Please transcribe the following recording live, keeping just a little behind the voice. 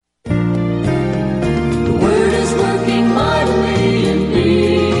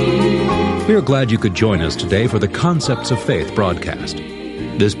We are glad you could join us today for the Concepts of Faith broadcast.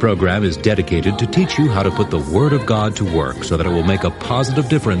 This program is dedicated to teach you how to put the Word of God to work so that it will make a positive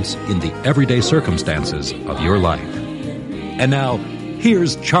difference in the everyday circumstances of your life. And now,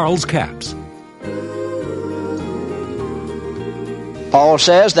 here's Charles Capps. Paul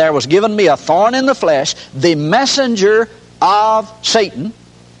says, there was given me a thorn in the flesh, the messenger of Satan.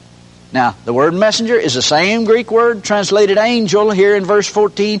 Now, the word messenger is the same Greek word translated angel here in verse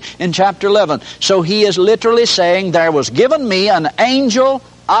 14 in chapter 11. So he is literally saying, there was given me an angel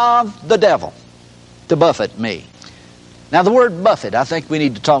of the devil to buffet me. Now, the word buffet, I think we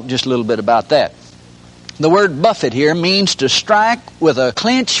need to talk just a little bit about that. The word buffet here means to strike with a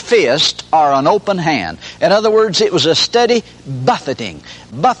clenched fist or an open hand. In other words, it was a steady buffeting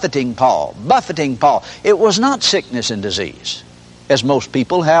Paul. It was not sickness and disease, as most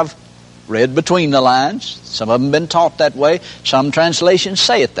people have read between the lines. Some of them have been taught that way. Some translations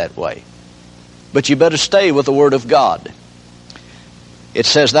say it that way. But you better stay with the Word of God. It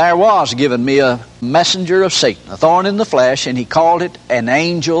says, there was given me a messenger of Satan, a thorn in the flesh, and he called it an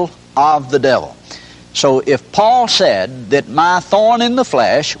angel of the devil. So if Paul said that my thorn in the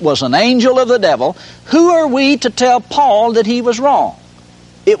flesh was an angel of the devil, who are we to tell Paul that he was wrong?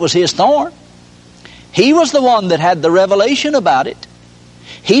 It was his thorn. He was the one that had the revelation about it.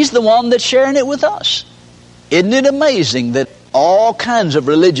 He's the one that's sharing it with us. Isn't it amazing that all kinds of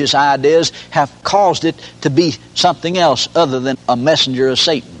religious ideas have caused it to be something else other than a messenger of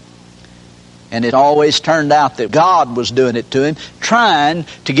Satan? And it always turned out that God was doing it to him, trying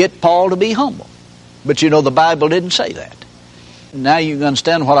to get Paul to be humble. But you know, the Bible didn't say that. Now you can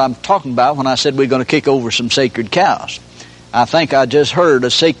understand what I'm talking about when I said we're going to kick over some sacred cows. I think I just heard a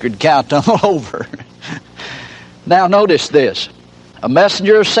sacred cow tumble over. Now notice this. A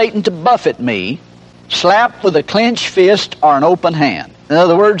messenger of Satan to buffet me, slapped with a clenched fist or an open hand. In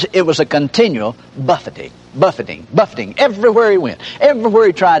other words, it was a continual buffeting. Everywhere he went. Everywhere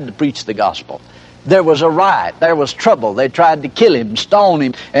he tried to preach the gospel. There was a riot. There was trouble. They tried to kill him, stone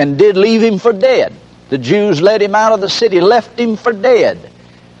him, and did leave him for dead. The Jews led him out of the city, left him for dead.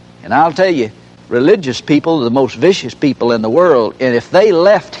 And I'll tell you, religious people are the most vicious people in the world. And if they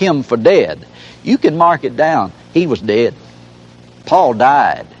left him for dead, you can mark it down. He was dead. Paul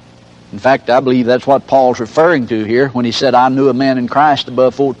died. In fact, I believe that's what Paul's referring to here when he said, I knew a man in Christ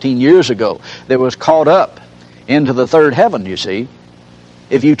above 14 years ago that was caught up into the third heaven, you see.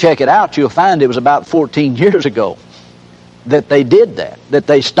 If you check it out, you'll find it was about 14 years ago that they did that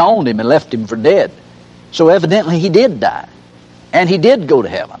they stoned him and left him for dead. So evidently he did die. And he did go to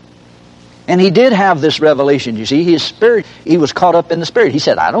heaven. And he did have this revelation, you see. His spirit, he was caught up in the spirit. He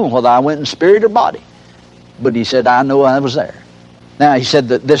said, I don't know whether I went in spirit or body. But he said, I know I was there. Now he said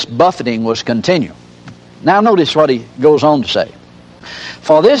that this buffeting was continual. Now notice what he goes on to say.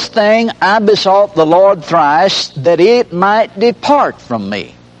 For this thing I besought the Lord thrice, that it might depart from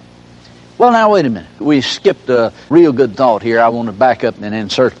me. Well, now wait a minute. We skipped a real good thought here. I want to back up and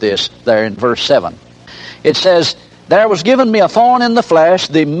insert this there in verse 7. It says, there was given me a thorn in the flesh,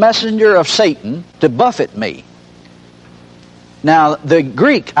 the messenger of Satan, to buffet me. Now, the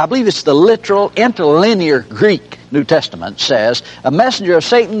Greek, I believe it's the literal interlinear Greek New Testament, says, a messenger of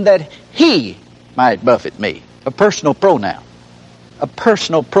Satan that he might buffet me. A personal pronoun. A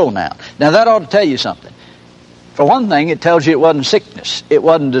personal pronoun. Now, that ought to tell you something. For one thing, it tells you it wasn't sickness. It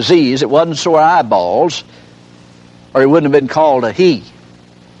wasn't disease. It wasn't sore eyeballs. Or it wouldn't have been called a he.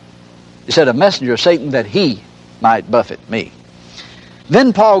 It said a messenger of Satan that he might buffet me.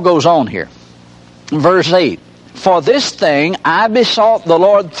 Then Paul goes on here. Verse 8. For this thing I besought the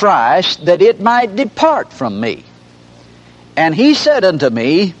Lord thrice, that it might depart from me. And he said unto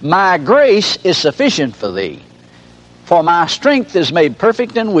me, my grace is sufficient for thee. For my strength is made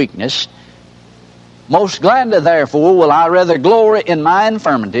perfect in weakness. Most gladly therefore will I rather glory in my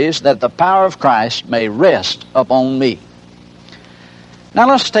infirmities, that the power of Christ may rest upon me. Now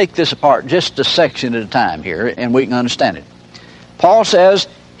let's take this apart just a section at a time here, and we can understand it. Paul says,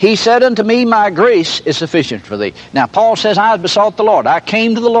 he said unto me, my grace is sufficient for thee. Now Paul says, I besought the Lord. I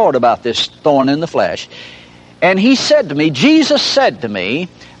came to the Lord about this thorn in the flesh. And he said to me, Jesus said to me,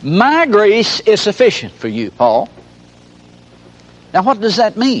 my grace is sufficient for you, Paul. Now what does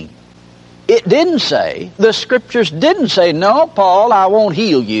that mean? It didn't say, the Scriptures didn't say, no, Paul, I won't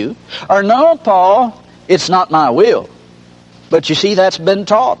heal you. Or no, Paul, it's not my will. But you see, that's been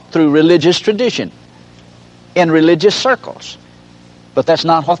taught through religious tradition, in religious circles. But that's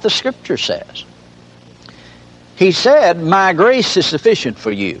not what the Scripture says. He said, my grace is sufficient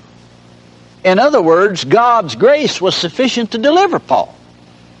for you. In other words, God's grace was sufficient to deliver Paul.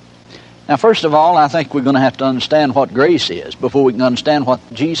 Now, first of all, I think we're going to have to understand what grace is before we can understand what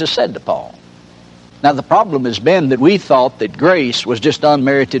Jesus said to Paul. Now, the problem has been that we thought that grace was just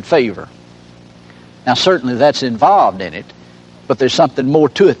unmerited favor. Now, certainly that's involved in it, but there's something more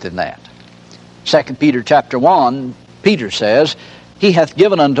to it than that. 2 Peter chapter 1, Peter says, He hath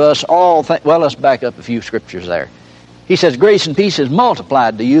given unto us all things. Well, let's back up a few scriptures there. He says, grace and peace is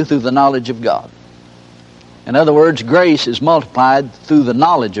multiplied to you through the knowledge of God. In other words, grace is multiplied through the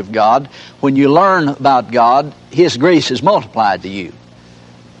knowledge of God. When you learn about God, His grace is multiplied to you.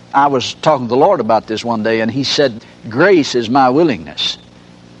 I was talking to the Lord about this one day, and He said, grace is my willingness.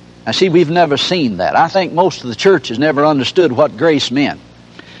 Now see, we've never seen that. I think most of the church has never understood what grace meant.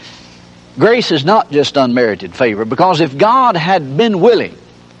 Grace is not just unmerited favor, because if God had been willing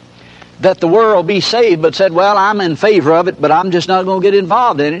that the world be saved, but said, well, I'm in favor of it, but I'm just not going to get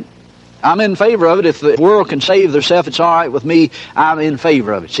involved in it. I'm in favor of it. If the world can save themselves, it's all right with me. I'm in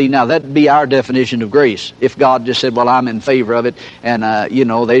favor of it. See, now that'd be our definition of grace. If God just said, well, I'm in favor of it, and,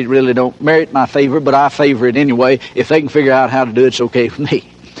 they really don't merit my favor, but I favor it anyway. If they can figure out how to do it, it's okay for me.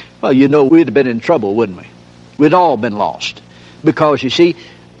 Well, we'd have been in trouble, wouldn't we? We'd all been lost. Because, you see,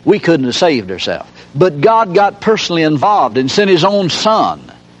 we couldn't have saved ourselves. But God got personally involved and sent His own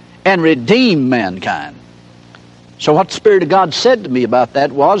Son and redeemed mankind. So what the Spirit of God said to me about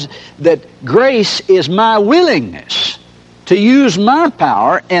that was that grace is my willingness to use my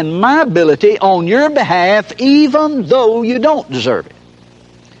power and my ability on your behalf, even though you don't deserve it.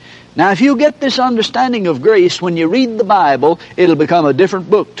 Now, if you get this understanding of grace, when you read the Bible, it'll become a different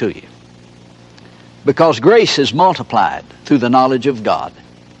book to you. Because grace is multiplied through the knowledge of God.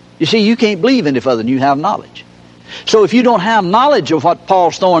 You see, you can't believe any further than you have knowledge. So if you don't have knowledge of what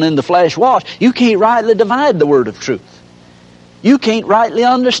Paul's thorn in the flesh was, you can't rightly divide the word of truth. You can't rightly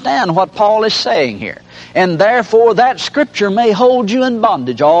understand what Paul is saying here. And therefore that scripture may hold you in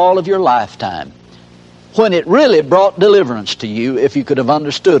bondage all of your lifetime, when it really brought deliverance to you if you could have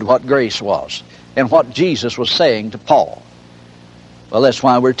understood what grace was and what Jesus was saying to Paul. Well, that's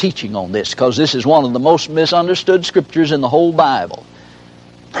why we're teaching on this, because this is one of the most misunderstood scriptures in the whole Bible.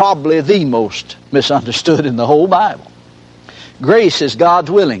 Probably the most misunderstood in the whole Bible. Grace is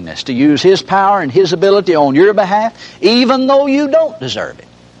God's willingness to use His power and His ability on your behalf, even though you don't deserve it.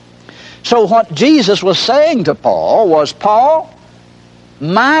 So what Jesus was saying to Paul was, Paul,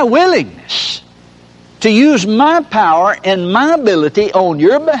 my willingness to use my power and my ability on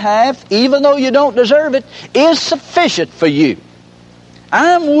your behalf, even though you don't deserve it, is sufficient for you.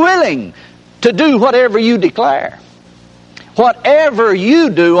 I'm willing to do whatever you declare. Whatever you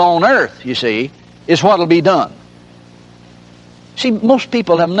do on earth, you see, is what will be done. See, most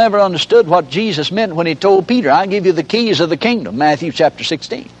people have never understood what Jesus meant when He told Peter, I give you the keys of the kingdom, Matthew chapter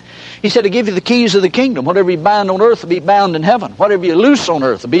 16. He said, I give you the keys of the kingdom. Whatever you bind on earth will be bound in heaven. Whatever you loose on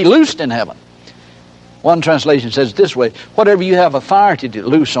earth will be loosed in heaven. One translation says it this way, whatever you have authority to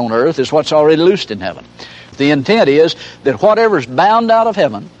loose on earth is what's already loosed in heaven. The intent is that whatever's bound out of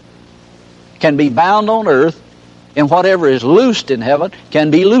heaven can be bound on earth, and whatever is loosed in heaven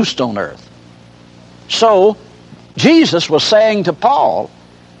can be loosed on earth. So, Jesus was saying to Paul,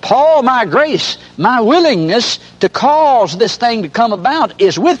 Paul, my grace, my willingness to cause this thing to come about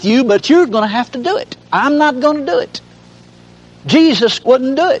is with you, but you're going to have to do it. I'm not going to do it. Jesus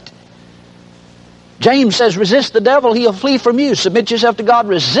wouldn't do it. James says, resist the devil, he'll flee from you. Submit yourself to God,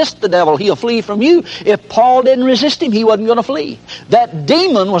 resist the devil, he'll flee from you. If Paul didn't resist him, he wasn't going to flee. That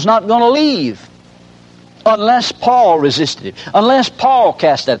demon was not going to leave unless Paul resisted it, unless Paul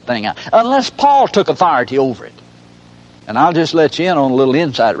cast that thing out, unless Paul took authority over it. And I'll just let you in on a little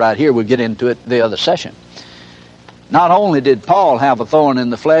insight right here. We'll get into it the other session. Not only did Paul have a thorn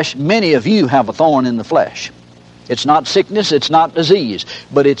in the flesh, many of you have a thorn in the flesh. It's not sickness, it's not disease,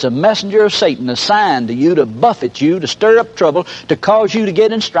 but it's a messenger of Satan assigned to you to buffet you, to stir up trouble, to cause you to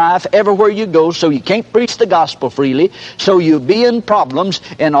get in strife everywhere you go, so you can't preach the gospel freely, so you'll be in problems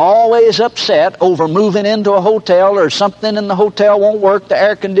and always upset over moving into a hotel or something in the hotel won't work, the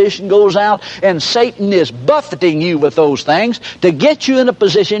air condition goes out, and Satan is buffeting you with those things to get you in a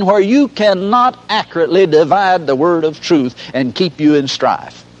position where you cannot accurately divide the word of truth and keep you in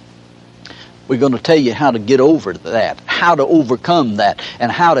strife. We're going to tell you how to get over that, how to overcome that,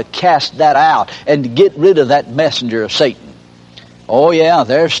 and how to cast that out and to get rid of that messenger of Satan. Oh yeah,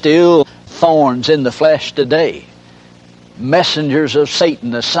 there's still thorns in the flesh today. Messengers of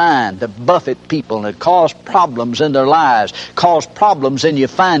Satan assigned to buffet people and cause problems in their lives, cause problems in your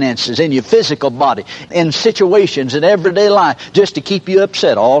finances, in your physical body, in situations in everyday life, just to keep you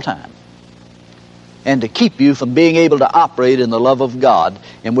upset all the time. And to keep you from being able to operate in the love of God.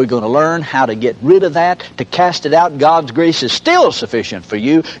 And we're going to learn how to get rid of that, to cast it out. God's grace is still sufficient for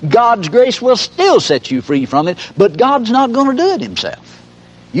you. God's grace will still set you free from it, but God's not going to do it Himself.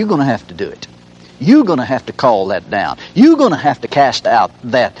 You're going to have to do it. you're going to have to call that down. You're going to have to cast out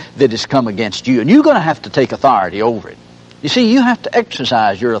that has come against you, and you're going to have to take authority over it. You see, you have to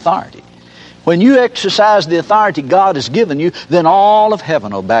exercise your authority. When you exercise the authority God has given you, then all of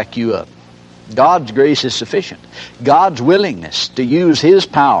heaven will back you up. God's grace is sufficient. God's willingness to use His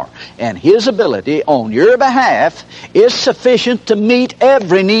power and His ability on your behalf is sufficient to meet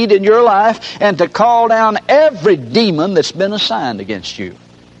every need in your life and to call down every demon that's been assigned against you.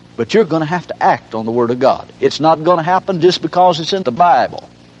 But you're going to have to act on the Word of God. It's not going to happen just because it's in the Bible.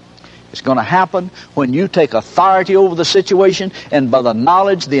 It's going to happen when you take authority over the situation, and by the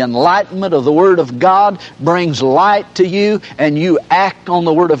knowledge, the enlightenment of the Word of God brings light to you, and you act on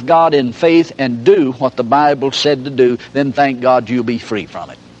the Word of God in faith and do what the Bible said to do. Then thank God you'll be free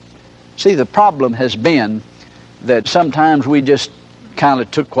from it. See, the problem has been that sometimes we just kind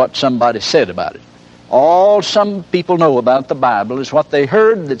of took what somebody said about it. All some people know about the Bible is what they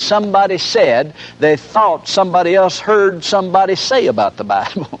heard that somebody said. They thought somebody else heard somebody say about the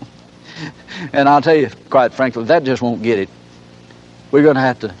Bible. And I'll tell you, quite frankly, that just won't get it. We're going to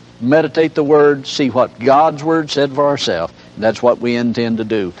have to meditate the Word, see what God's Word said for ourselves. That's what we intend to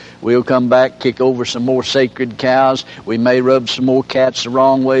do. We'll come back, kick over some more sacred cows. We may rub some more cats the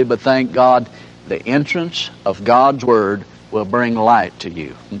wrong way, but thank God, the entrance of God's Word will bring light to you.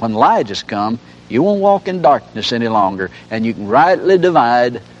 When light has come, you won't walk in darkness any longer, and you can rightly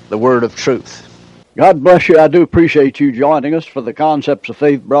divide the word of truth. God bless you. I do appreciate you joining us for the Concepts of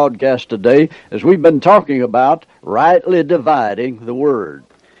Faith broadcast today, as we've been talking about rightly dividing the Word.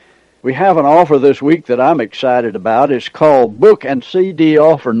 We have an offer this week that I'm excited about. It's called Book and CD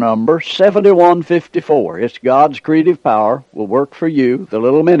Offer Number 7154. It's God's Creative Power will work for you. The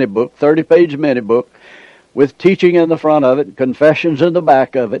little mini book, 30-page mini book, with teaching in the front of it, confessions in the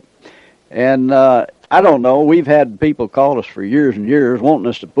back of it. And I don't know, we've had people call us for years and years wanting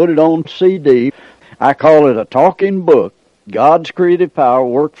us to put it on CD. I call it a talking book. God's Creative Power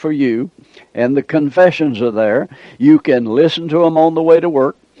work for you. And the confessions are there. You can listen to them on the way to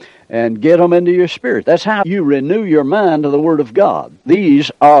work and get them into your spirit. That's how you renew your mind to the Word of God.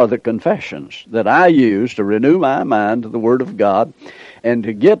 These are the confessions that I use to renew my mind to the Word of God and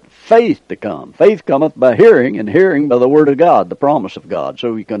to get faith to come. Faith cometh by hearing, and hearing by the Word of God, the promise of God.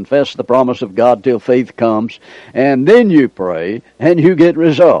 So you confess the promise of God till faith comes, and then you pray, and you get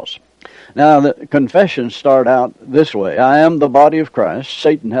results. Now, the confessions start out this way. I am the body of Christ.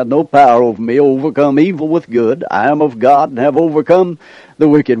 Satan had no power over me. Overcome evil with good. I am of God and have overcome the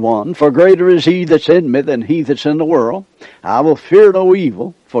wicked one. For greater is he that's in me than he that's in the world. I will fear no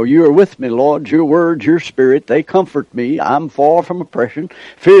evil, for you are with me, Lord. Your word, your spirit, they comfort me. I'm far from oppression.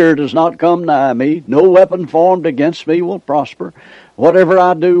 Fear does not come nigh me. No weapon formed against me will prosper. Whatever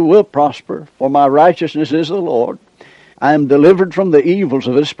I do will prosper, for my righteousness is the Lord. I am delivered from the evils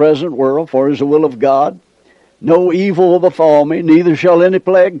of this present world, for it is the will of God. No evil will befall me, neither shall any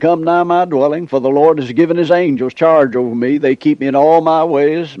plague come nigh my dwelling, for the Lord has given his angels charge over me. They keep me in all my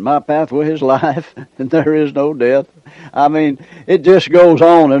ways. My pathway is life, and there is no death. I mean, it just goes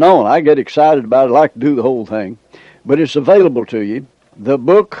on and on. I get excited about it. I like to do the whole thing. But it's available to you. The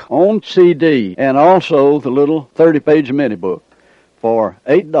book on CD, and also the little 30-page mini book for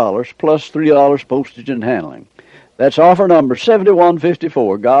 $8 plus $3 postage and handling. That's offer number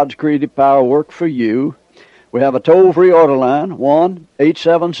 7154, God's Creative Power work for you. We have a toll-free order line,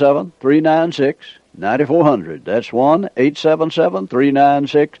 1-877-396-9400. That's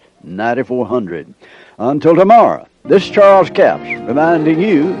 1-877-396-9400. Until tomorrow, this is Charles Capps reminding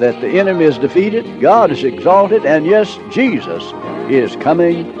you that the enemy is defeated, God is exalted, and yes, Jesus is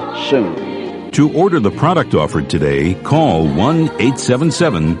coming soon. To order the product offered today, call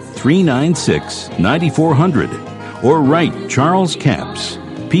 1-877-396-9400. Or write Charles Capps,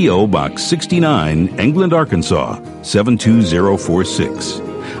 P.O. Box 69, England, Arkansas, 72046.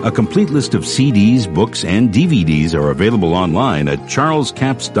 A complete list of CDs, books, and DVDs are available online at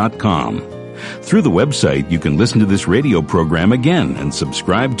charlescapps.com. Through the website, you can listen to this radio program again and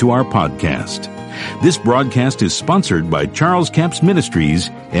subscribe to our podcast. This broadcast is sponsored by Charles Capps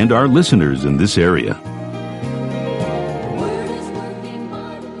Ministries and our listeners in this area.